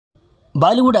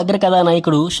బాలీవుడ్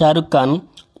అగ్రకథానాయకుడు షారుఖ్ ఖాన్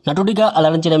నటుడిగా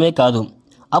అలరించడమే కాదు,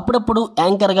 అప్పుడప్పుడు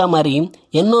యాంకర్గా మారి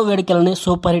ఎన్నో వేడుకలను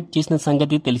సూపర్ హిట్ చేసిన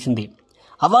సంగతి తెలిసింది.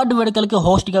 అవార్డు వేడుకలకి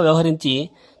హోస్ట్గా వ్యవహరించి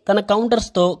తన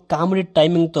కౌంటర్స్తో, కామెడీ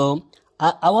టైమింగ్తో ఆ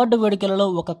అవార్డు వేడుకలలో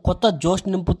ఒక కొత్త జోష్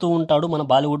నింపుతూ ఉంటాడు మన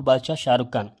బాలీవుడ్ బాద్షా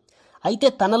షారుఖ్ ఖాన్. అయితే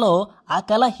తనలో ఆ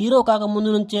కళ హీరో కాకముందు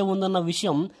నుంచే ఉందన్న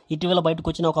విషయం ఇటీవల బయటకు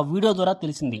వచ్చిన ఒక వీడియో ద్వారా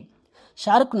తెలిసింది.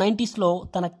 షారుఖ్ 90sలో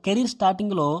తన కెరీర్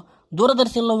స్టార్టింగ్లో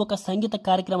దూరదర్శన్లో ఒక సంగీత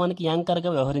కార్యక్రమానికి యాంకర్గా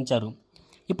వ్యవహరించారు.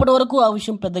 ఇప్పటి వరకు ఆ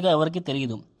విషయం పెద్దగా ఎవరికీ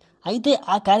తెలియదు. అయితే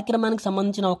ఆ కార్యక్రమానికి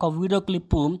సంబంధించిన ఒక వీడియో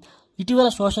క్లిప్పు ఇటీవల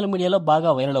సోషల్ మీడియాలో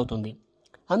బాగా వైరల్ అవుతుంది.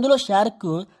 అందులో షారుఖ్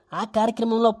ఆ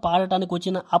కార్యక్రమంలో పాడటానికి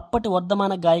వచ్చిన అప్పటి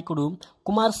వర్ధమాన గాయకుడు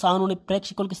కుమార్ సానుని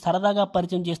ప్రేక్షకులకి సరదాగా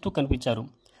పరిచయం చేస్తూ కనిపించారు.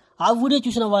 ఆ వీడియో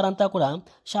చూసిన వారంతా కూడా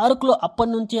షారుఖ్లో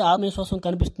అప్పటి నుంచే ఆత్మవిశ్వాసం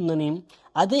కనిపిస్తుందని,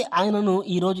 అదే ఆయనను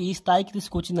ఈరోజు ఈ స్థాయికి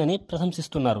తీసుకొచ్చిందని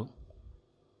ప్రశంసిస్తున్నారు.